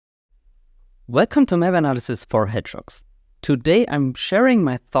Welcome to malware analysis for hedgehogs. Today I'm sharing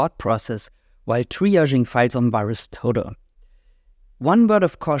my thought process while triaging files on VirusTotal. One word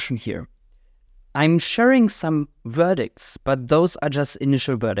of caution here. I'm sharing some verdicts, but those are just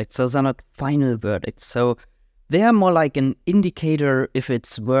initial verdicts. Those are not final verdicts. So they are more like an indicator if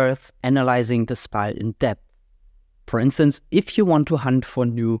it's worth analyzing this file in depth. For instance, if you want to hunt for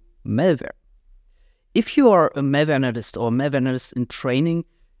new malware. If you are a malware analyst or a malware analyst in training,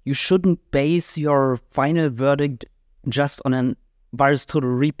 you shouldn't base your final verdict just on a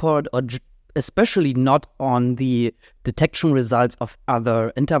VirusTotal report, or especially not on the detection results of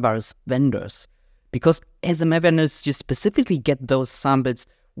other antivirus vendors. Because as a malware analyst, you specifically get those samples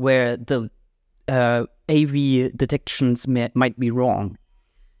where the AV detections might be wrong.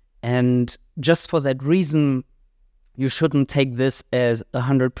 And just for that reason, you shouldn't take this as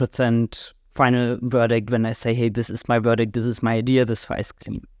 100% final verdict when I say, hey, this is my verdict, this is my idea, this file is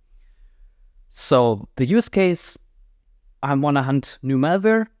clean. So the use case, I want to hunt new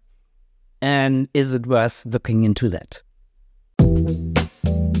malware, and is it worth looking into that?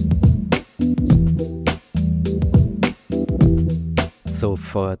 So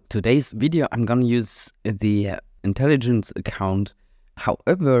for today's video, I'm going to use the intelligence account.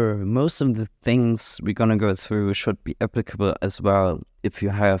 However, most of the things we're going to go through should be applicable as well if you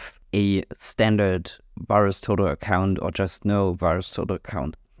have a standard VirusTotal account or just no VirusTotal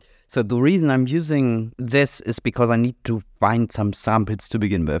account. So the reason I'm using this is because I need to find some samples to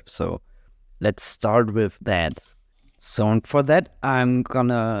begin with. So let's start with that. So for that, I'm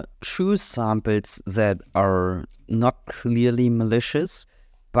gonna choose samples that are not clearly malicious,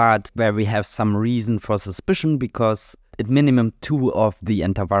 but where we have some reason for suspicion, because at minimum 2 of the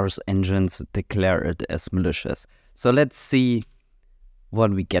antivirus engines declare it as malicious. So let's see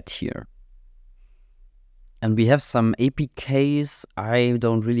what we get here. And we have some APKs. I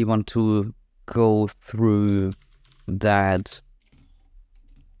don't really want to go through that.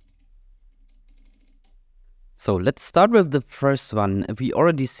 So let's start with the first one. We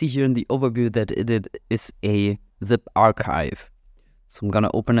already see here in the overview that it is a zip archive. So I'm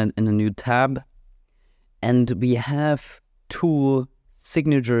gonna open it in a new tab. And we have 2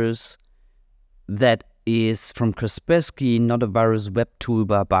 signatures that is from Kaspersky, not a virus web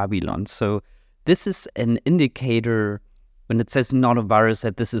toolbar Babylon. So this is an indicator when it says not a virus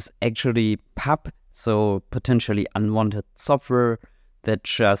that this is actually PUB, so potentially unwanted software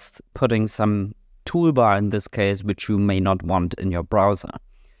that's just putting some toolbar in this case, which you may not want in your browser.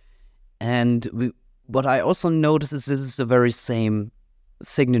 And what I also notice is this is the very same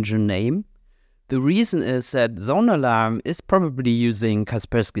signature name. The reason is that Zone Alarm is probably using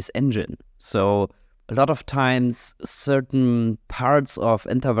Kaspersky's engine. So a lot of times certain parts of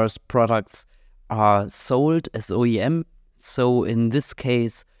antivirus products are sold as OEM. So in this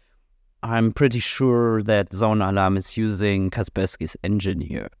case, I'm pretty sure that Zone Alarm is using Kaspersky's engine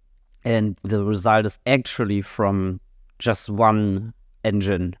here. And the result is actually from just one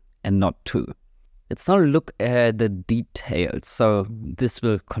engine and not 2. Let's now look at the details. So this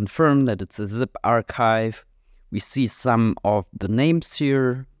will confirm that it's a zip archive. We see some of the names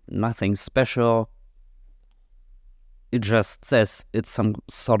here, nothing special. It just says it's some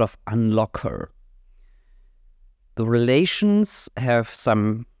sort of unlocker. The relations have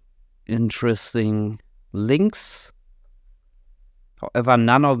some interesting links. However,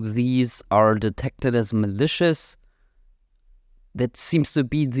 none of these are detected as malicious. That seems to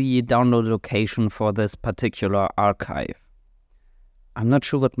be the download location for this particular archive. I'm not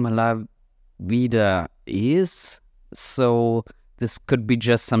sure what Maliciousness is, so this could be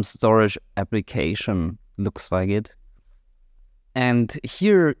just some storage application, looks like it. And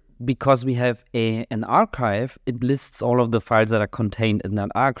here, because we have an archive, it lists all of the files that are contained in that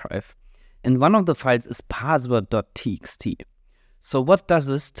archive. And one of the files is password.txt. So what does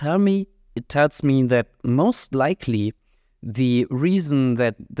this tell me? It tells me that most likely the reason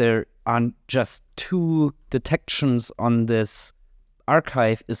that there aren't just 2 detections on this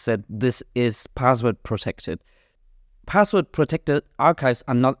archive is that this is password protected. Password protected archives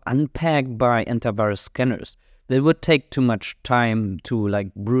are not unpacked by antivirus scanners. They would take too much time to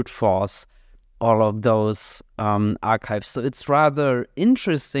like brute force all of those archives. So it's rather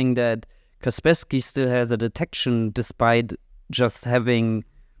interesting that Kaspersky still has a detection despite just having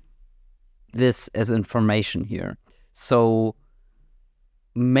this as information here. So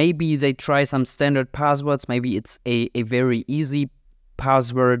maybe they try some standard passwords. Maybe it's a very easy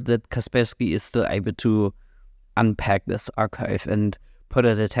password that Kaspersky is still able to unpack this archive and put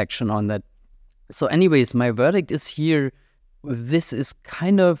a detection on that. So anyways, my verdict is here. This is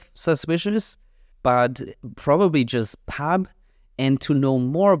kind of suspicious, but probably just PUB. And to know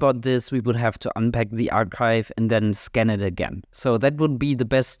more about this, we would have to unpack the archive and then scan it again. So that would be the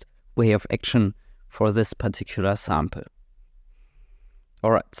best way of action for this particular sample.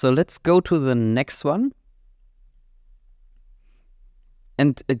 All right, so let's go to the next one.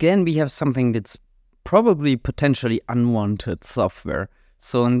 And again, we have something that's probably potentially unwanted software.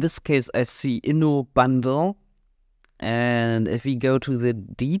 So in this case, I see Inno bundle. And if we go to the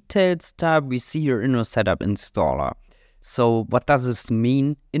details tab, we see here InnoSetup installer. So what does this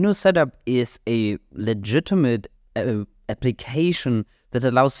mean? InnoSetup is a legitimate application that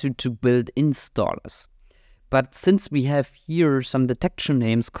allows you to build installers. But since we have here some detection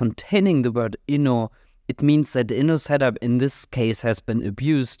names containing the word Inno, it means that InnoSetup in this case has been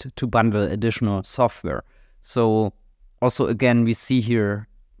abused to bundle additional software. So also again, we see here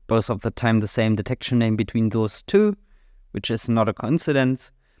most of the time the same detection name between those two, which is not a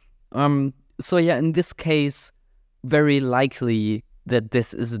coincidence. So yeah, in this case, very likely that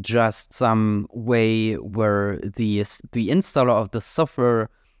this is just some way where the installer of the software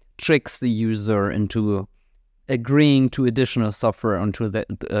tricks the user into agreeing to additional software onto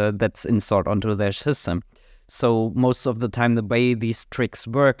that's installed onto their system. So most of the time, the way these tricks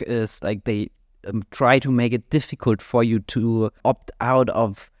work is like they try to make it difficult for you to opt out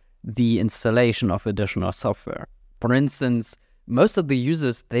of the installation of additional software. For instance, most of the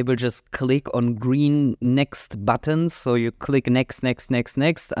users, they will just click on green next buttons. So you click next, next, next,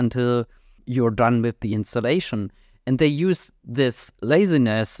 next until you're done with the installation. And they use this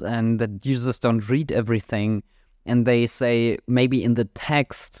laziness and that users don't read everything. And they say maybe in the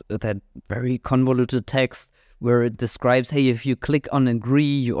text, that very convoluted text, where it describes, hey, if you click on agree,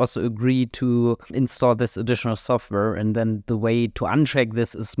 you also agree to install this additional software. And then the way to uncheck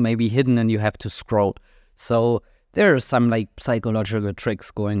this is maybe hidden and you have to scroll. So there are some like psychological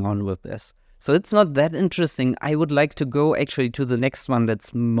tricks going on with this. So it's not that interesting. I would like to go actually to the next one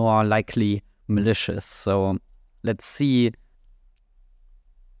that's more likely malicious. So let's see.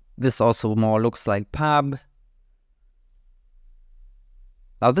 This also more looks like pub.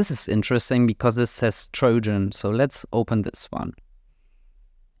 Now this is interesting because this says Trojan. So let's open this one.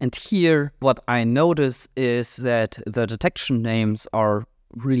 And here what I notice is that the detection names are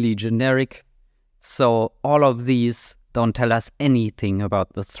really generic. So all of these don't tell us anything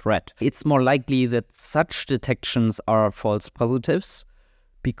about the threat. It's more likely that such detections are false positives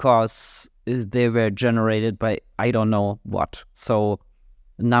because they were generated by I don't know what. So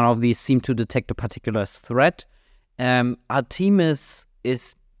none of these seem to detect a particular threat. Artemis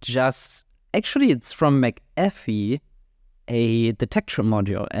is just, actually it's from McAfee, a detection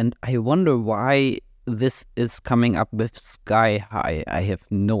module. And I wonder why this is coming up with Sky High. I have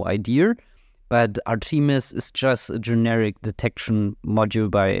no idea. But Artemis is just a generic detection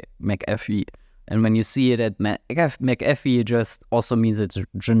module by McAfee. And when you see it at McAfee, it just also means it's a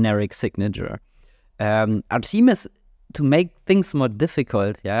generic signature. Artemis, to make things more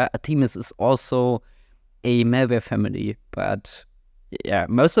difficult, yeah, Artemis is also a malware family. But yeah,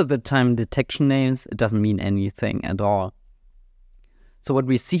 most of the time, detection names, it doesn't mean anything at all. So what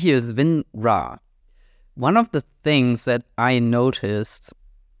we see here is WinRAR. One of the things that I noticed,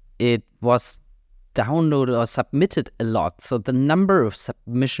 it was downloaded or submitted a lot. So the number of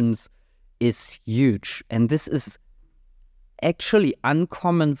submissions is huge. And this is actually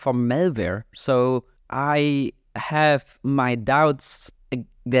uncommon for malware. So I have my doubts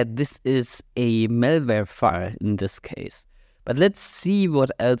that this is a malware file in this case. But let's see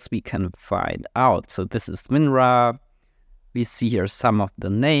what else we can find out. So this is WinRAR. We see here some of the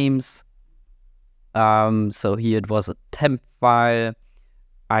names. So here it was a temp file.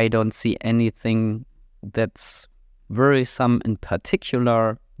 I don't see anything that's worrisome in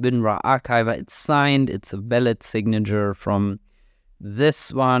particular. WinRAR archiver, it's signed. It's a valid signature from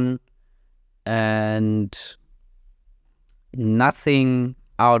this one. And nothing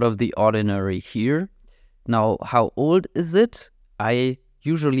out of the ordinary here. Now, how old is it? I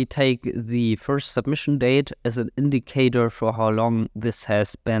usually take the first submission date as an indicator for how long this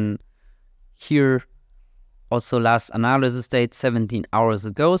has been here. Also, last analysis date 17 hours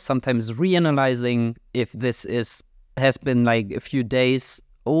ago. Sometimes reanalyzing if this has been like a few days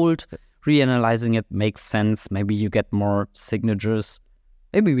old. Reanalyzing it makes sense. Maybe you get more signatures.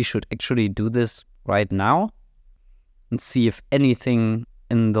 Maybe we should actually do this right now and see if anything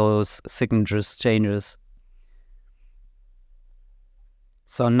in those signatures changes.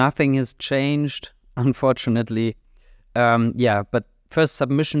 So nothing has changed, unfortunately. Yeah, but first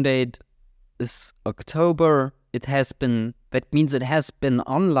submission date is October. It has been, that means it has been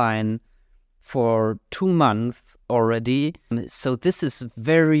online for 2 months already. So this is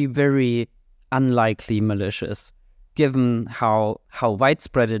very, very unlikely malicious. given how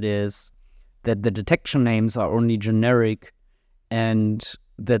widespread it is, that the detection names are only generic, and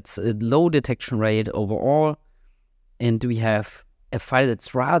that's a low detection rate overall, and we have a file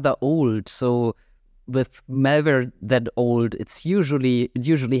that's rather old. So with malware that old, it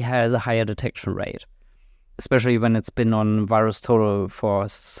usually has a higher detection rate, especially when it's been on VirusTotal for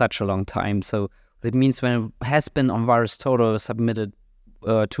such a long time. So that means when it has been on VirusTotal submitted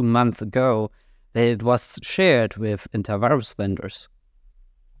 2 months ago, that it was shared with antivirus vendors.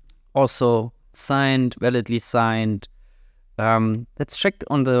 Also signed, validly signed. Let's check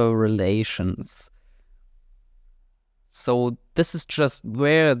on the relations. So this is just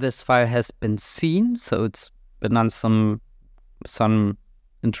where this file has been seen. So it's been on some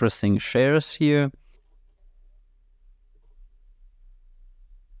interesting shares here.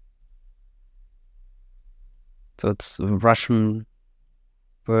 So it's a Russian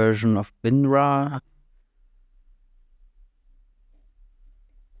version of WinRAR.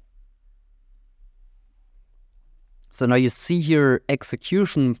 So now you see here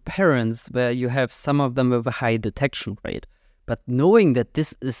execution parents where you have some of them with a high detection rate. But knowing that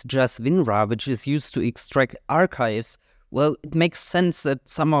this is just WinRAR, which is used to extract archives, well, it makes sense that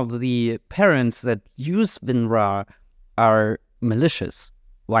some of the parents that use WinRAR are malicious.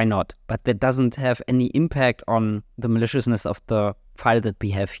 Why not? But that doesn't have any impact on the maliciousness of the file that we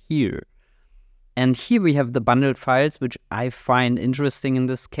have here. And here we have the bundled files, which I find interesting in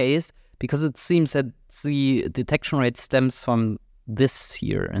this case, because it seems that the detection rate stems from this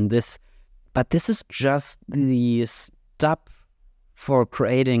here and this. But this is just the step for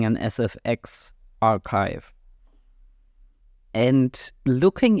creating an SFX archive. And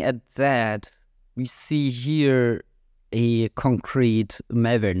looking at that, we see here a concrete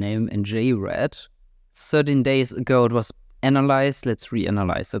malware name in JRED. 13 days ago it was analyzed. Let's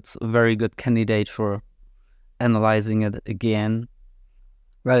reanalyze. That's a very good candidate for analyzing it again.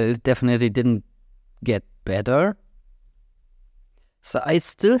 Well, it definitely didn't get better. So I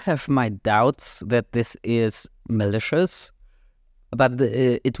still have my doubts that this is malicious, but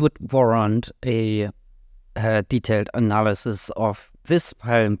it would warrant a detailed analysis of this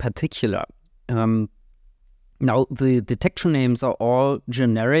file in particular. Now, the detection names are all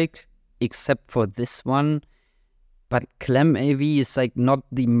generic except for this one, but ClamAV is like not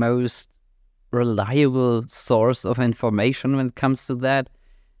the most reliable source of information when it comes to that.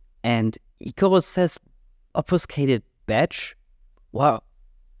 And Xorist says obfuscated batch. Wow,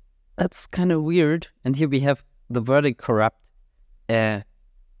 that's kind of weird. And here we have the verdict corrupt. The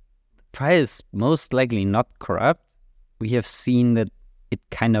file is most likely not corrupt. We have seen that it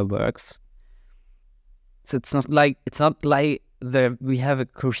kind of works. So it's not like we have a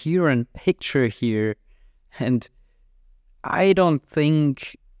coherent picture here, and I don't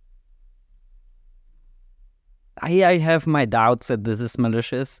think I have my doubts that this is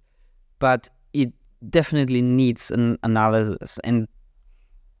malicious, but it definitely needs an analysis.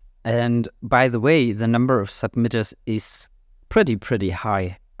 And by the way, the number of submitters is pretty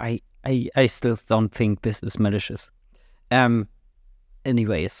high. I still don't think this is malicious.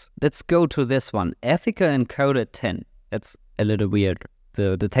 Anyways, let's go to this one. Ethical encoded 10. That's a little weird.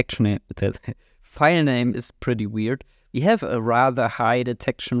 The detection name, the file name is pretty weird. We have a rather high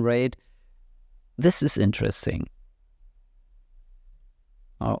detection rate. This is interesting.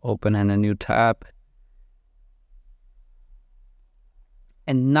 I'll open in a new tab.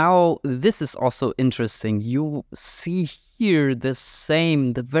 And now this is also interesting. You see here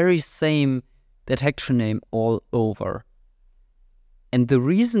the very same detection name all over. And the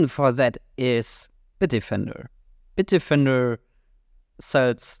reason for that is Bitdefender. Bitdefender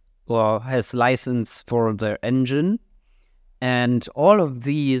sells or has license for their engine. And all of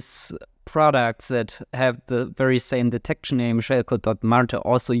these products that have the very same detection name, shellcode.marte,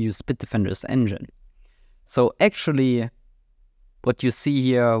 also use Bitdefender's engine. So actually, what you see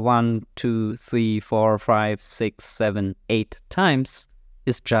here 1, 2, 3, 4, 5, 6, 7, 8 times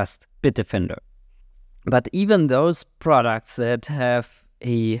is just Bitdefender. But even those products that have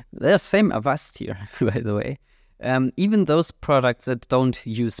they're same Avast here, by the way. Even those products that don't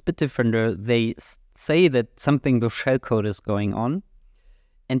use Bitdefender, they say that something with shellcode is going on.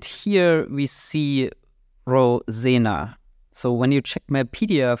 And here we see Rosena. So when you check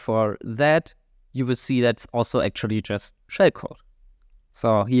Mapedia for that, you will see that's also actually just shellcode.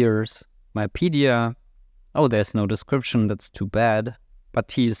 So here's Mapedia. Oh, there's no description. That's too bad. But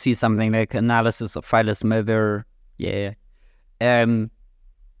here you see something like analysis of fileless malware. Yeah.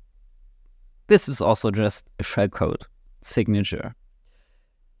 This is also just a shellcode signature.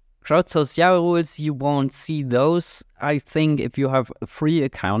 Crowdsourced Java rules, you won't see those. I think if you have a free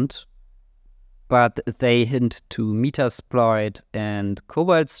account, but they hint to Metasploit and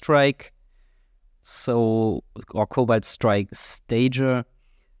Cobalt Strike, or Cobalt Strike Stager.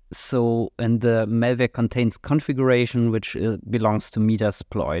 So, and the malware contains configuration which belongs to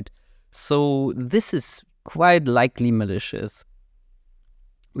Metasploit. So this is quite likely malicious.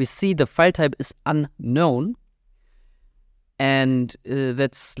 We see the file type is unknown, and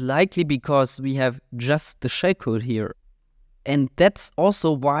that's likely because we have just the shellcode here. And that's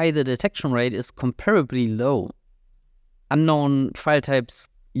also why the detection rate is comparably low. Unknown file types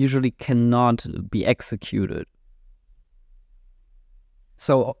usually cannot be executed.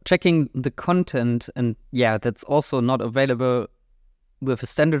 So checking the content, and yeah, that's also not available with a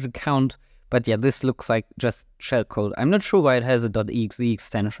standard account, but yeah, this looks like just shellcode. I'm not sure why it has a .exe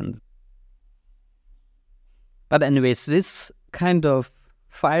extension. But anyways, this kind of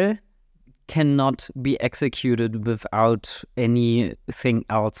file cannot be executed without anything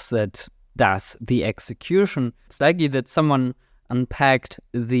else that does the execution. It's likely that someone unpacked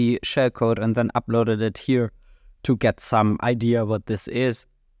the shellcode and then uploaded it here to get some idea what this is.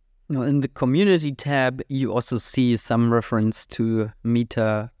 Now, in the community tab, you also see some reference to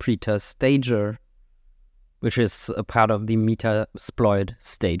Metasploit Stager, which is a part of the Metasploit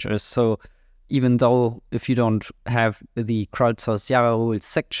Stager. So even though if you don't have the crowdsourced Java rules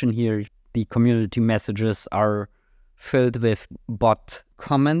section here, the community messages are filled with bot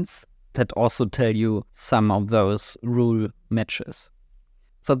comments that also tell you some of those rule matches.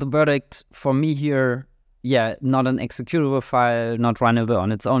 So the verdict for me here, yeah, not an executable file, not runnable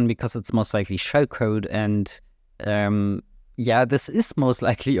on its own because it's most likely shellcode, and yeah, this is most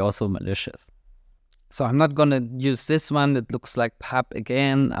likely also malicious. So I'm not gonna use this one. It looks like pub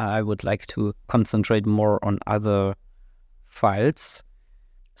again. I would like to concentrate more on other files.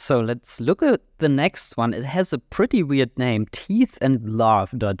 So let's look at the next one. It has a pretty weird name,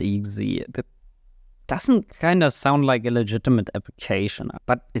 TeethandLove.exe. That doesn't kind of sound like a legitimate application,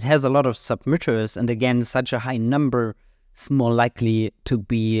 but it has a lot of submitters, and again, such a high number is more likely to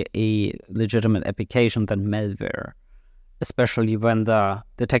be a legitimate application than malware, especially when the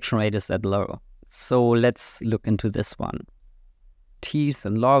detection rate is that low. So let's look into this one.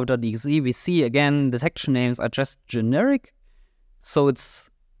 TeethandLove.exe. We see again, detection names are just generic, so it's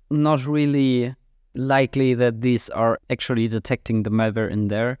not really likely that these are actually detecting the malware in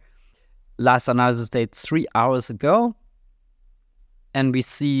there. Last analysis date 3 hours ago, and we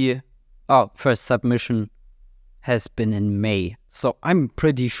see, oh, first submission has been in May. So I'm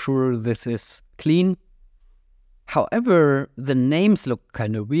pretty sure this is clean. However, the names look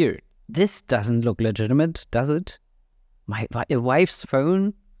kind of weird. This doesn't look legitimate, does it? My wife's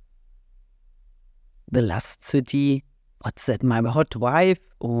phone? The Last City? What's that? My hot wife?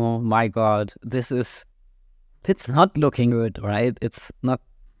 Oh my god, it's not looking good, right? It's not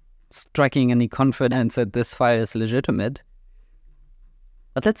striking any confidence that this file is legitimate.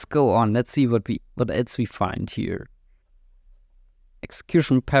 But let's go on. Let's see what else we find here.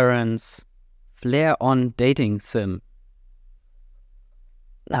 Execution parents, flare on dating sim.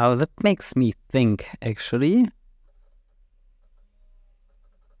 Now that makes me think, actually.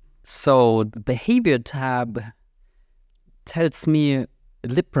 So the behavior tab tells me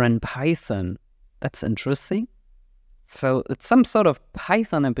libren Python. That's interesting. So it's some sort of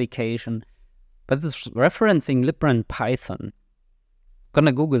Python application, but it's referencing libren Python.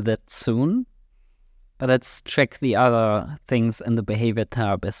 Gonna Google that soon, but let's check the other things in the behavior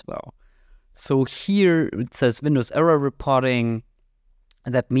tab as well. So here it says Windows error reporting.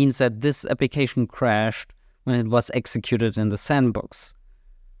 That means that this application crashed when it was executed in the sandbox.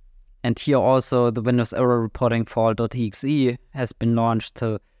 And here also the Windows error reporting fault.exe has been launched.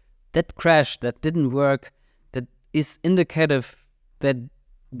 So that crashed, that didn't work. That is indicative that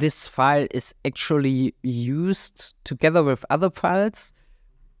this file is actually used together with other files,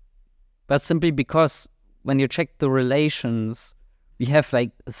 but simply because when you check the relations, we have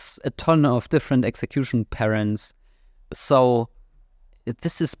like a ton of different execution parents. So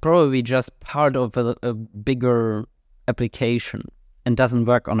this is probably just part of a bigger application and doesn't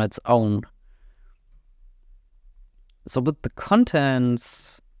work on its own. So with the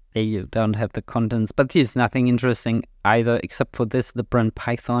contents, you don't have the contents, but there's nothing interesting either except for this, the brand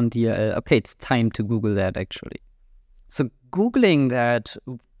Python DLL. Okay, it's time to Google that actually. So Googling that,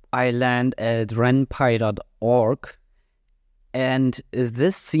 I land at RenPy.org, and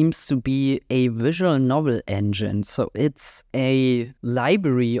this seems to be a visual novel engine. So it's a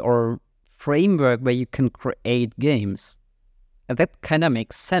library or framework where you can create games. And that kind of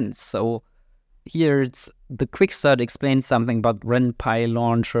makes sense. So here it's the quick start explains something about RenPy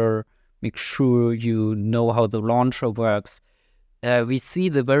launcher. Make sure you know how the launcher works. We see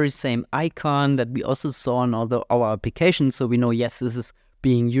the very same icon that we also saw in our application, so we know, yes, this is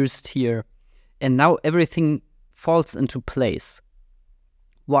being used here. And now everything falls into place.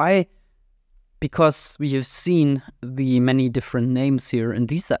 Why? Because we have seen the many different names here, and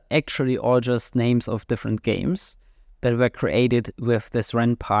these are actually all just names of different games that were created with this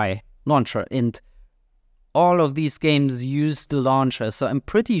RenPy launcher. And all of these games use the launcher, so I'm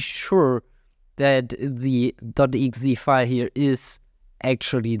pretty sure that the .exe file here is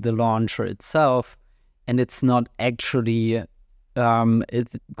actually the launcher itself, and it's not actually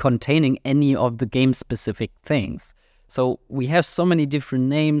containing any of the game-specific things. So we have so many different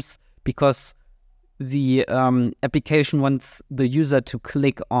names because the application wants the user to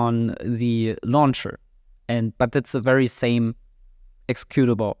click on the launcher, but it's the very same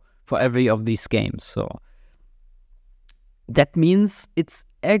executable for every of these games. So that means it's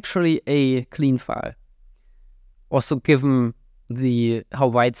actually a clean file. Also, given how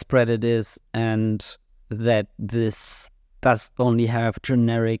widespread it is and that this does only have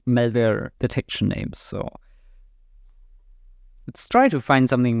generic malware detection names. So let's try to find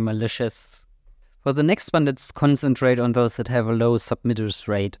something malicious. For the next one, let's concentrate on those that have a low submitters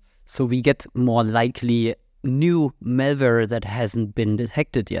rate, so we get more likely new malware that hasn't been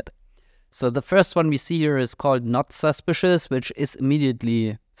detected yet. So the first one we see here is called not suspicious, which is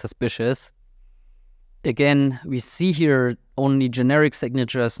immediately suspicious. Again, we see here only generic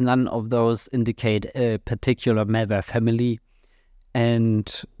signatures. None of those indicate a particular malware family,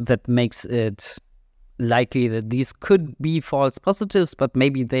 and that makes it likely that these could be false positives, but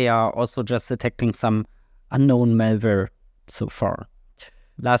maybe they are also just detecting some unknown malware so far.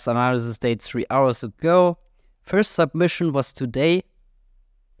 Last analysis date 3 hours ago. First submission was today.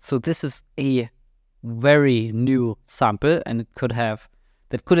 So this is a very new sample, and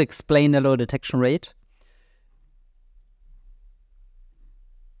that could explain the low detection rate.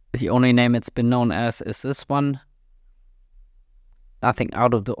 The only name it's been known as is this one. Nothing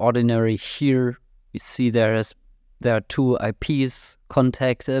out of the ordinary here. We see there are 2 IPs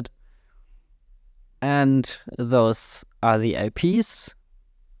contacted, and those are the IPs.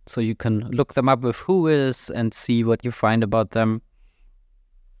 So you can look them up with whois and see what you find about them.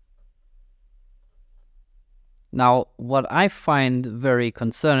 Now, what I find very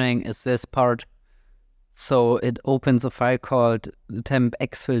concerning is this part. So it opens a file called temp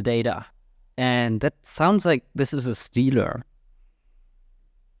exfil data, and that sounds like this is a stealer.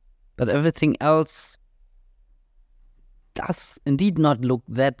 But everything else does indeed not look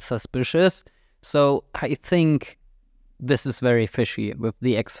that suspicious. So I think this is very fishy with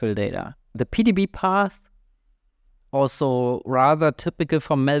the exfil data. The PDB path, also rather typical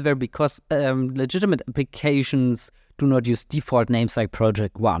for malware because legitimate applications do not use default names like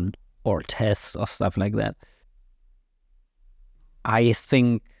Project 1 or tests or stuff like that. I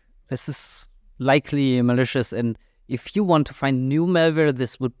think this is likely malicious, and if you want to find new malware,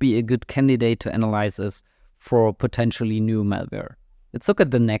 this would be a good candidate to analyze this for potentially new malware. Let's look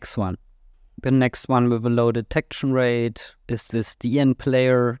at the next one. The next one with a low detection rate is this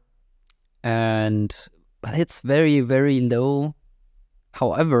dnplayer, but it's very, very low.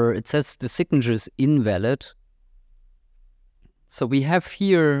 However, it says the signature is invalid. So we have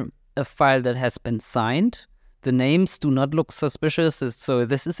here a file that has been signed. The names do not look suspicious. So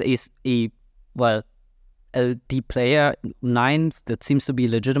this is a LD player 9 that seems to be a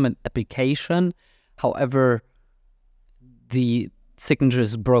legitimate application. However, the signature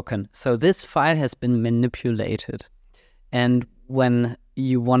is broken. So this file has been manipulated. And when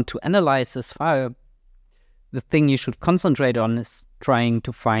you want to analyze this file, the thing you should concentrate on is trying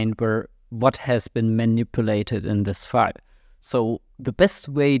to find what has been manipulated in this file. So the best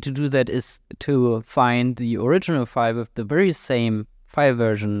way to do that is to find the original file with the very same file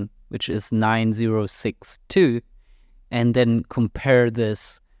version, which is 9062, and then compare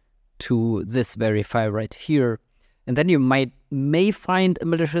this to this very file right here. And then you may find a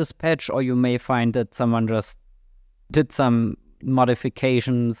malicious patch, or you may find that someone just did some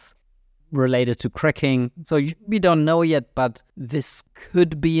modifications related to cracking. So we don't know yet, but this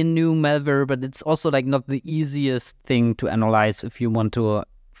could be a new malware, but it's also like not the easiest thing to analyze if you want to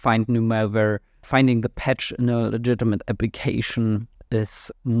find new malware. Finding the patch in a legitimate application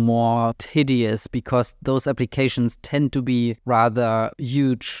is more tedious because those applications tend to be rather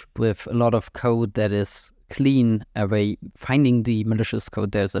huge with a lot of code that is clean. Finding the malicious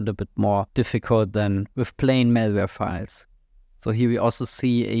code there is a little bit more difficult than with plain malware files. So here we also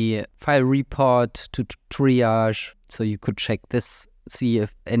see a file report to triage. So you could check this, see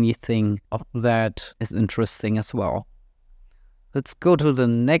if anything of that is interesting as well. Let's go to the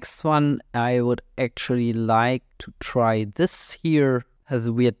next one. I would actually like to try this here. Has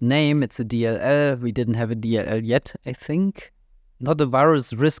a weird name. It's a DLL. We didn't have a DLL yet, I think. Not a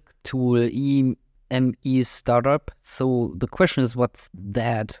virus risk tool, EME startup. So the question is, what's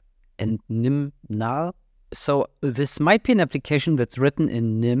that? And NIM null? So this might be an application that's written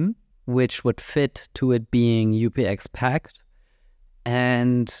in NIM, which would fit to it being UPX packed.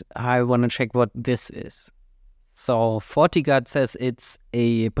 And I want to check what this is. So FortiGuard says it's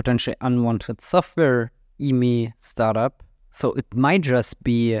a potentially unwanted software EME startup. So it might just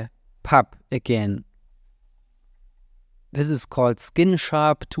be pub again. This is called Skin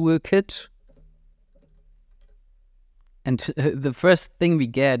Sharp Toolkit. And the first thing we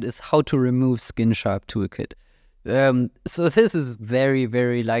get is how to remove Skin Sharp Toolkit. So this is very,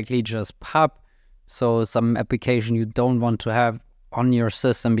 very likely just pub. So some application you don't want to have on your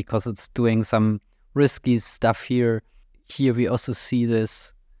system because it's doing some risky stuff here. Here we also see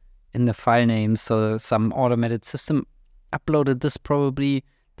this in the file name. So some automated system uploaded this probably.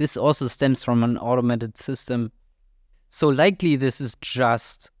 This also stems from an automated system. So likely this is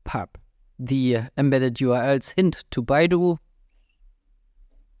just pub. The embedded URLs hint to Baidu.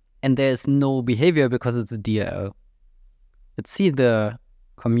 And there's no behavior because it's a DLL. Let's see the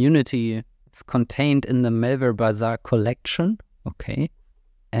community. It's contained in the Malware Bazaar collection. Okay.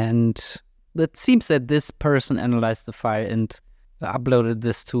 And it seems that this person analyzed the file and uploaded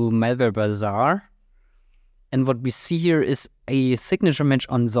this to Malware Bazaar. And what we see here is a signature match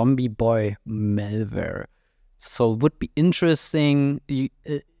on Zombie Boy malware. So it would be interesting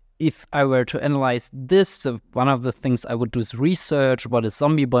if I were to analyze this. One of the things I would do is research what is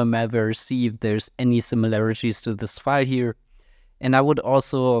Zombie Boy malware, see if there's any similarities to this file here. And I would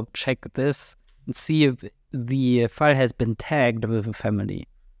also check this and see if the file has been tagged with a family.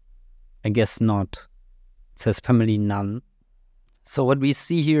 I guess not. It says family none. So what we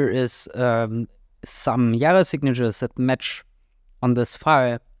see here is some Java signatures that match on this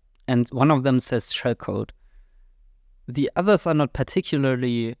file, and one of them says shellcode. The others are not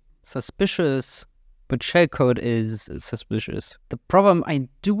particularly suspicious, but shellcode is suspicious. The problem I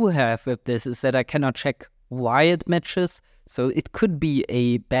do have with this is that I cannot check why it matches. So it could be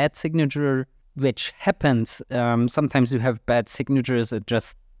a bad signature, which happens. Sometimes you have bad signatures that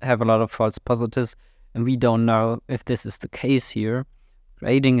just have a lot of false positives, and we don't know if this is the case here.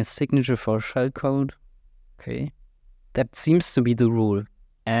 Creating a signature for shellcode. Okay. That seems to be the rule.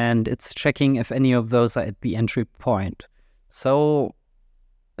 And it's checking if any of those are at the entry point. So,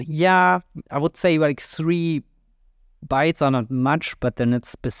 yeah, I would say like 3 bytes are not much, but then it's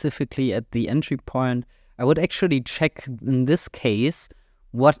specifically at the entry point. I would actually check in this case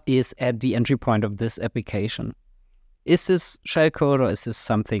what is at the entry point of this application. Is this shellcode or is this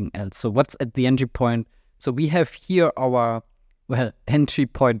something else? So what's at the entry point? So we have here our, well, entry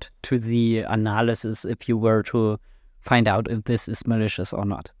point to the analysis if you were to find out if this is malicious or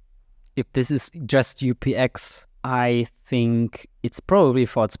not. If this is just UPX, I think it's probably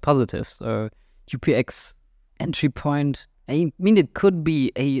false positive. So UPX entry point, I mean, it could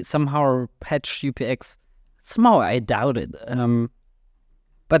be a somehow patched UPX. Somehow I doubt it.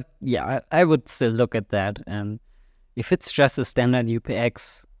 But yeah, I would still look at that. And if it's just a standard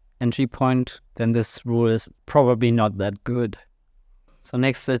UPX entry point, then this rule is probably not that good. So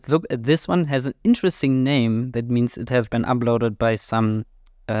next, let's look at this one. It has an interesting name. That means it has been uploaded by some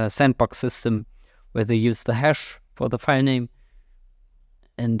sandbox system where they use the hash for the file name.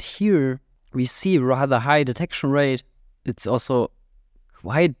 And here we see rather high detection rate. It's also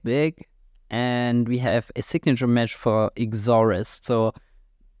quite big. And we have a signature match for Xorist. So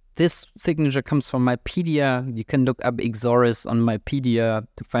this signature comes from Mypedia. You can look up Xorist on Mypedia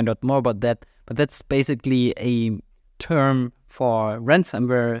to find out more about that. But that's basically a term for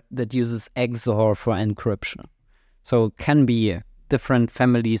ransomware that uses XOR for encryption. So it can be different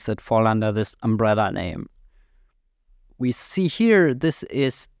families that fall under this umbrella name. We see here this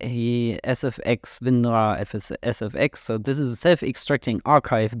is a SFX WinRAR.exe. So this is a self-extracting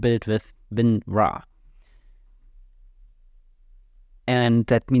archive built with WinRAR. And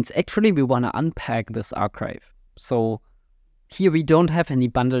that means actually we want to unpack this archive. So here we don't have any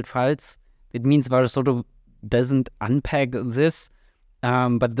bundled files. It means VirusTotal doesn't unpack this.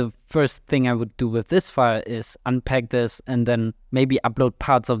 But the first thing I would do with this file is unpack this and then maybe upload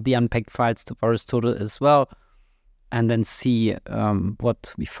parts of the unpacked files to VirusTotal as well. And then see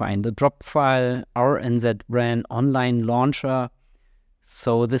what we find. The drop file, rnzran online launcher.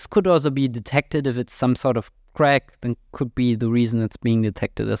 So this could also be detected if it's some sort of crack, then could be the reason it's being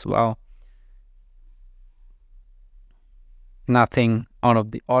detected as well. Nothing out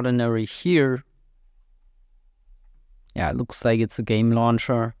of the ordinary here. Yeah, it looks like it's a game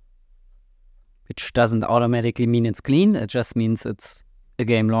launcher, which doesn't automatically mean it's clean. It just means it's a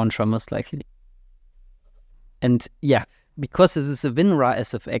game launcher, most likely. And yeah, because this is a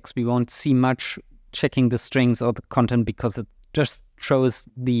WinRAR.SFX, we won't see much checking the strings or the content because it just shows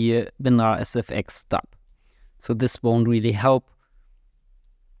the WinRAR.SFX stub. So this won't really help.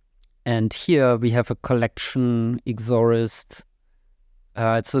 And here we have a collection, Xorist.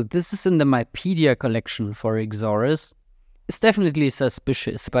 So this is in the mypedia collection for Xorist. It's definitely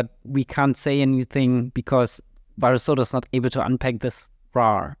suspicious, but we can't say anything because VirusTotal is not able to unpack this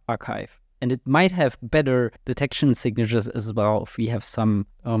RAR archive. And it might have better detection signatures as well if we have some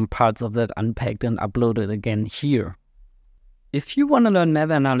parts of that unpacked and uploaded again here. If you want to learn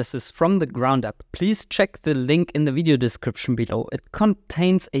malware analysis from the ground up, please check the link in the video description below. It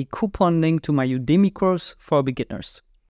contains a coupon link to my Udemy course for beginners.